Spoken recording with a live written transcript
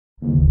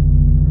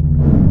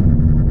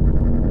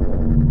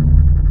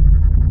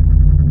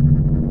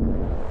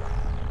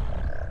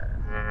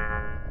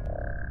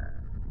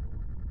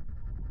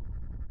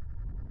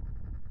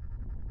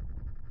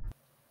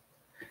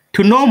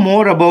To know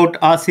more about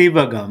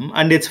ASEEVAGAM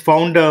and its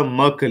founder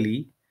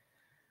Markali,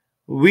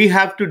 we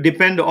have to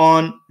depend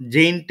on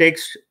Jain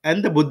text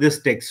and the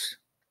Buddhist text.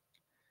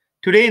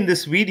 Today in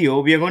this video,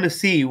 we are going to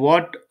see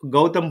what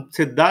Gautam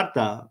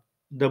Siddhartha,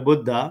 the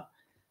Buddha,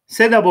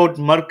 said about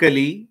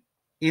Markali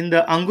in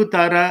the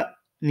Anguttara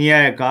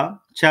Niyaka,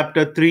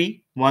 chapter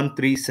 3,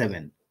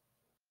 137.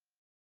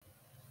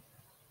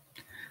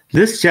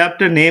 This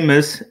chapter name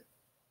is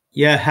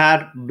A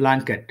Hair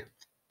Blanket.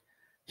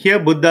 Here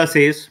Buddha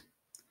says,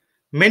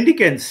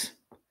 Mendicants,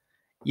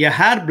 a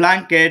hair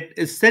blanket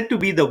is said to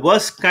be the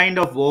worst kind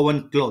of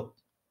woven cloth.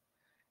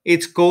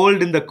 It's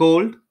cold in the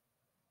cold,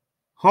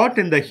 hot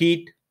in the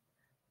heat,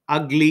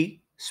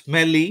 ugly,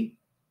 smelly,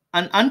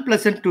 and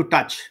unpleasant to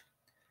touch.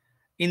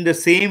 In the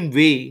same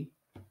way,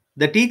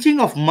 the teaching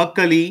of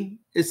Markali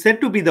is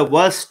said to be the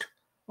worst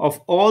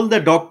of all the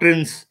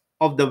doctrines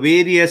of the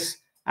various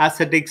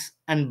ascetics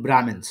and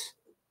Brahmins.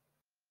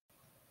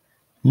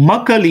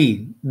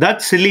 Markali,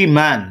 that silly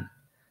man,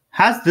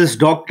 has this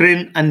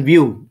doctrine and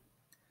view.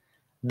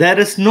 There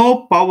is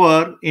no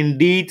power in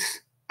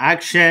deeds,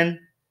 action,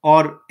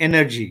 or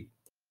energy.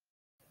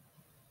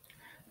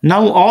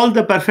 Now, all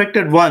the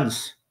perfected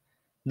ones,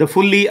 the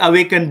fully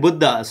awakened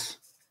Buddhas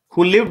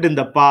who lived in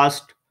the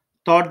past,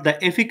 taught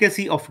the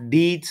efficacy of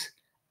deeds,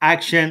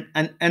 action,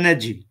 and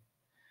energy.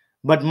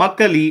 But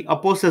Markali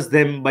opposes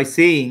them by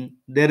saying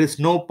there is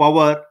no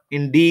power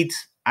in deeds,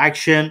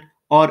 action,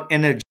 or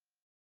energy.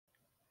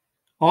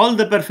 All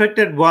the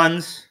perfected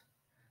ones,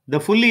 the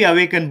fully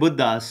awakened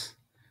Buddhas,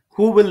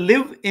 who will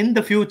live in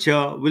the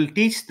future, will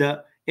teach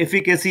the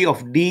efficacy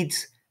of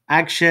deeds,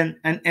 action,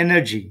 and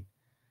energy.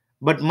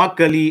 But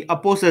Markali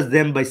opposes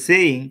them by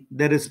saying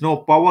there is no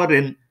power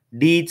in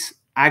deeds,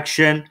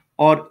 action,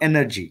 or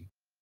energy.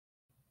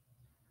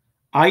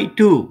 I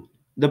too,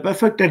 the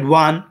perfected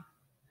one,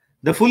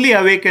 the fully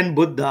awakened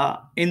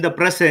Buddha in the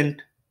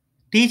present,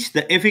 teach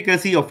the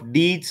efficacy of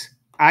deeds,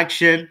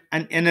 action,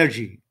 and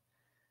energy.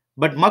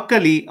 But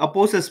Markali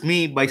opposes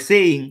me by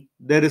saying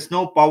there is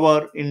no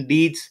power in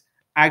deeds,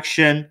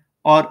 action,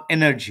 or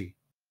energy.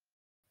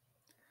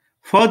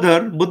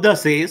 Further, Buddha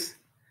says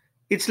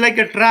it's like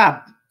a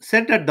trap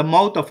set at the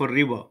mouth of a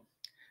river,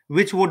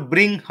 which would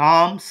bring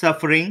harm,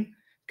 suffering,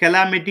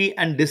 calamity,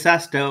 and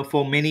disaster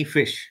for many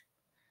fish.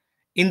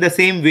 In the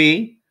same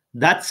way,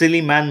 that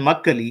silly man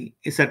Markali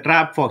is a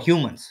trap for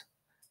humans,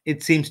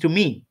 it seems to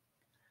me.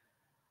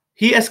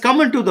 He has come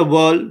into the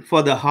world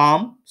for the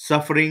harm,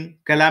 suffering,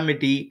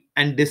 calamity,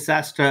 and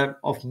disaster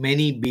of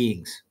many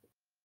beings.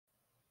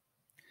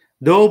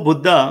 Though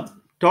Buddha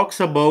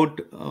talks about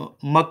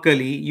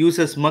Markali,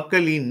 uses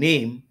Markali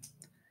name,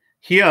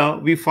 here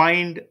we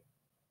find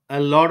a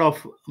lot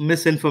of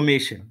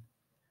misinformation.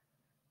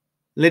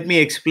 Let me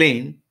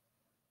explain.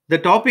 The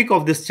topic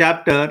of this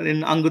chapter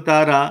in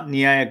Anguttara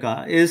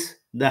Niyaka is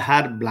the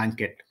hair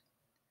blanket.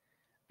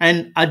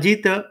 And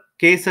AJITA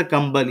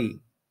KESAKAMBALI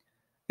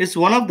is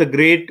one of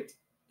the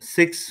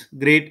six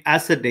great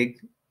ascetic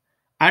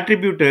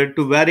attributed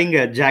to wearing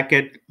a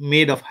jacket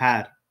made of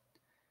hair.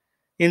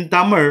 In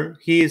Tamil,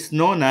 he is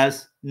known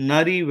as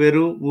Nari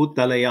Veru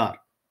Talayar.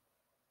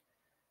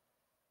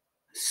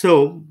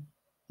 So,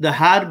 the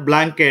hair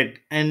blanket,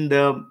 and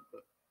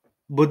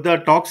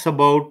Buddha talks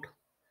about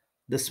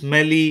the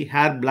smelly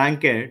hair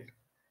blanket.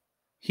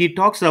 He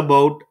talks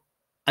about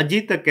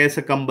Ajita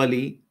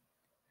Kesakambali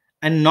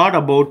and not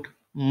about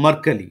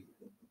Markali.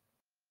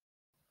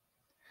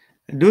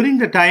 During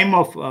the time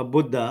of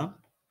Buddha,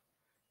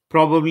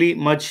 probably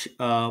much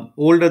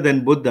older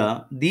than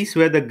Buddha, these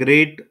were the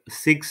great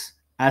six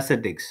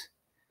ascetics.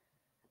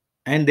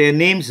 And their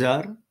names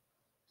are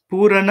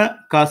Purana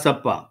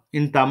Kasappa.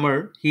 In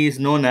Tamil, he is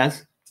known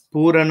as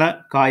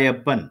Purana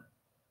Kayappan.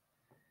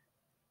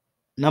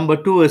 Number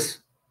two is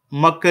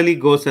Makkali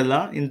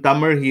Gosala. In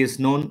Tamil, he is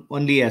known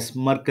only as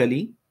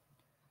Markali.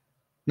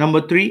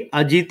 Number three,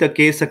 Ajita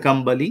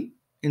Kesakambali.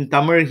 In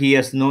Tamil, he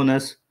is known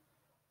as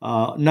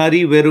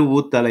Nari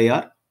Veru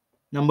Talayar.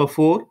 Number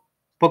four,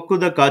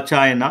 Pakkuda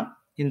Kachayana.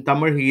 In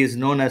Tamil, he is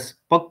known as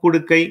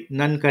Pakkudukai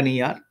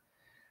Nankaniyar.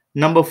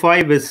 Number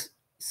five is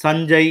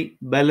Sanjay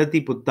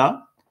Belati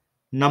Putta.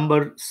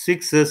 Number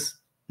six is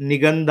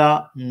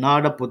Niganda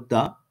Nada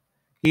Putta.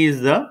 He is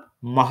the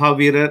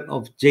Mahavirar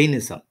of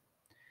Jainism.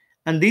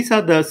 And these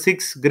are the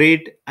six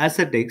great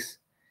ascetics,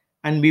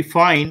 and we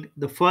find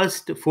the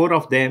first four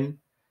of them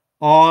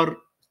are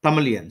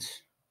Tamilians.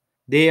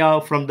 They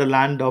are from the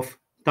land of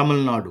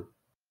Tamil Nadu.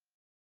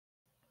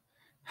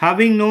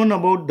 Having known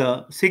about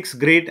the six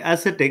great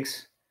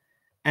ascetics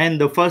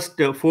and the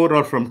first four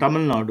are from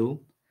Tamil Nadu,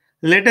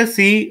 let us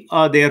see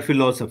their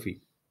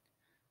philosophy.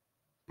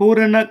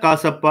 Purana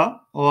Kasappa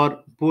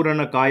or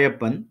Purana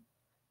Kayappan,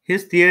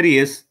 his theory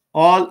is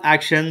all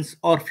actions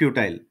are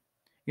futile.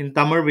 In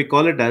Tamil, we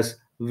call it as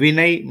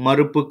Vinay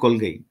Maruppu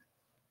Kolgai.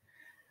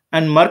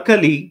 And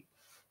Markali,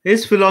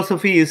 his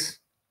philosophy is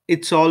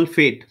it's all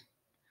fate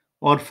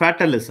or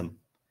fatalism,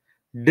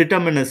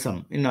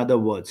 determinism, in other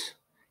words.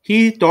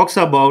 He talks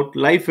about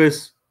life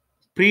is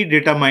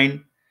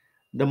predetermined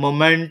the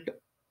moment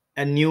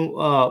a new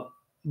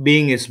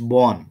being is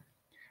born.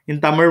 In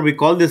Tamil, we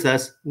call this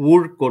as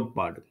Wood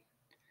Kotpadu.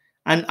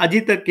 And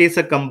Ajita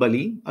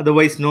Kesakambali,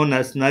 otherwise known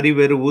as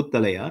Nariveru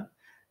Uttalayar,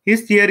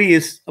 his theory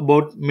is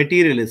about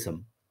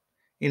materialism.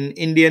 In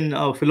Indian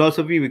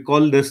philosophy, we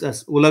call this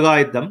as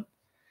Ulagaitham.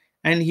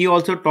 And he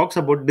also talks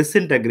about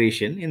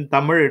disintegration. In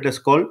Tamil, it is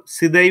called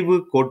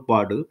Sidaivu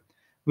Kotpadu,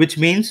 which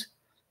means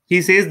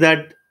he says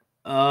that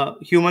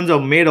humans are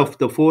made of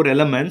the four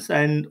elements,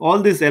 and all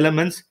these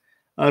elements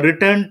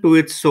return to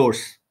its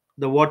source.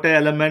 The water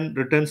element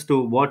returns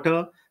to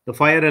water, the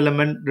fire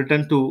element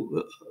returns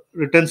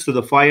to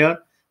the fire.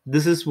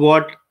 This is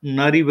what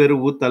Nari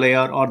Veru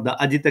Talayar or the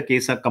Ajita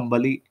Kesa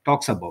Kambali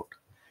talks about.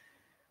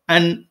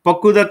 And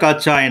Pakuda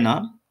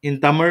Kachayana, in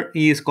Tamil,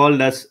 he is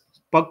called as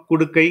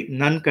Pakkudukai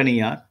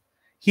Nankaniyar.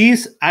 He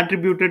is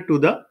attributed to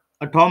the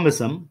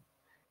atomism,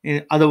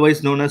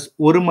 otherwise known as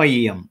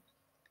Urumayiyam.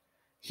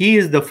 He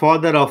is the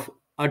father of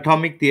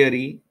atomic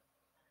theory,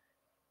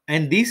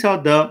 and these are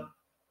the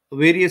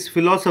various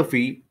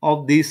philosophy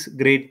of these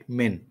great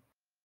men.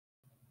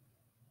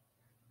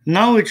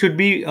 Now it should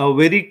be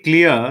very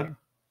clear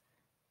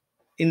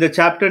in the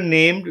chapter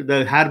named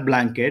the hair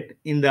blanket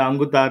in the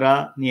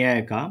Anguttara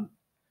Niyayaka,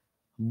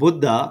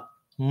 Buddha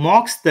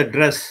mocks the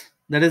dress,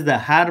 that is the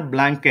hair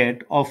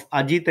blanket of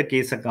Ajita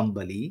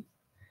Kesakambali,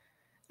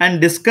 and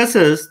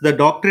discusses the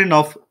doctrine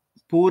of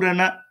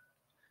Purana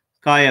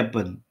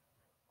Kayapan.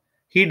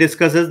 He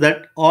discusses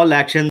that all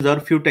actions are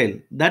futile.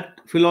 That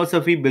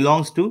philosophy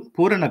belongs to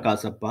Purana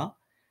Kasappa,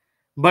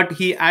 but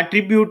he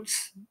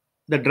attributes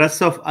the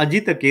dress of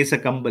Ajita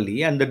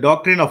Kesakambali and the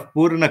doctrine of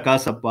Purana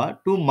Kasappa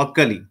to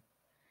Makkali.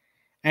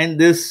 And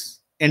this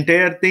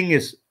entire thing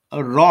is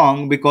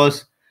wrong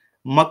because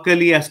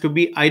Markali has to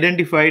be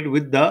identified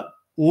with the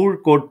Ur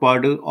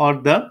Kotpadu or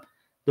the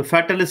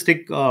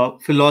fatalistic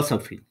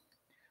philosophy.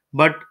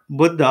 But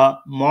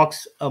Buddha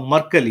mocks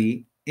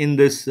Markali in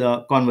this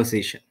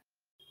conversation.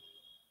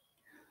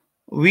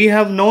 We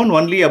have known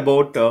only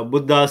about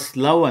Buddha's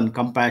love and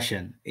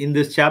compassion. In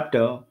this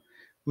chapter,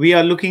 we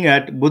are looking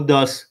at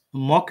Buddha's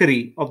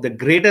mockery of the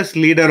greatest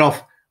leader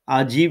of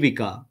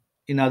Ajivika,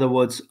 in other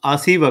words,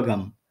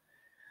 Asivagam.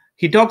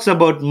 He talks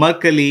about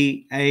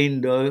Markali,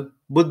 and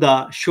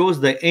Buddha shows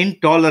the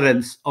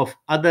intolerance of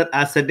other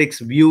ascetics'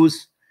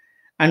 views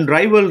and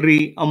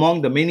rivalry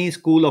among the many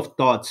school of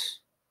thoughts.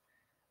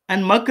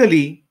 And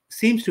Markali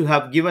seems to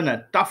have given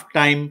a tough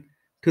time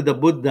to the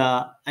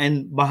Buddha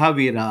and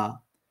Mahavira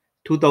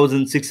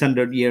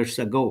 2600 years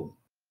ago.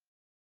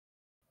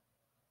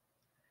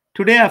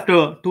 Today,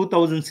 after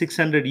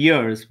 2600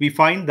 years, we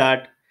find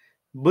that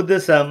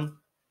Buddhism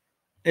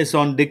is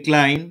on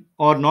decline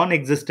or non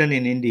existent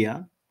in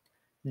India.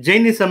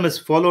 Jainism is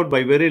followed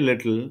by very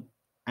little,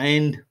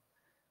 and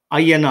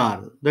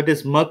Ayyanar, that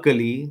is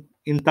Markali,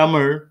 in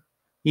Tamil,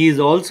 he is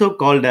also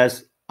called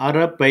as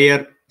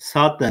Arapayar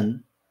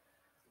Satan.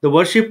 The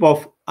worship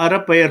of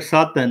Arapayar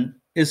Satan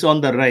is on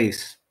the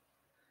rise.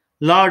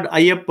 Lord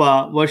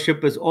Ayyappa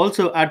worship is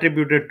attributed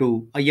attributed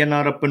to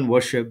Ayyanarappan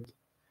worship,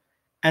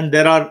 and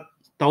there are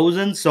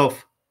thousands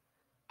of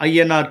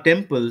Ayyanar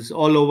temples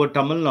all over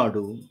Tamil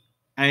Nadu,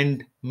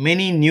 and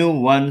many new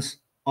ones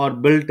are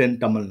built in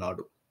Tamil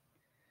Nadu.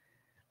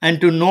 And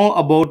to know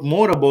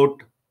more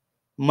about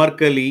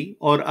Markali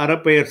or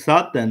Arapayar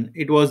Satan,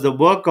 it was the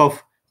work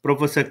of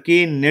Professor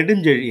K.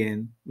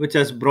 Nedunjeliyan which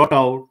has brought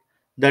out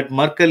that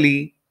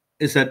Markali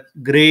is a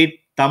great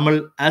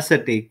Tamil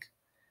ascetic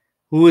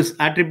who is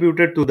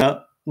attributed to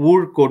the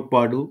Ur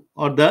Kotpadu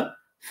or the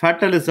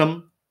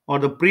fatalism or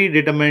the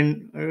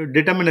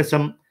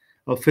determinism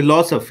of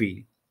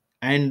philosophy,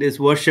 and his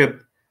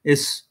worship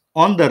is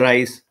on the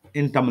rise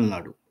in Tamil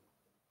Nadu.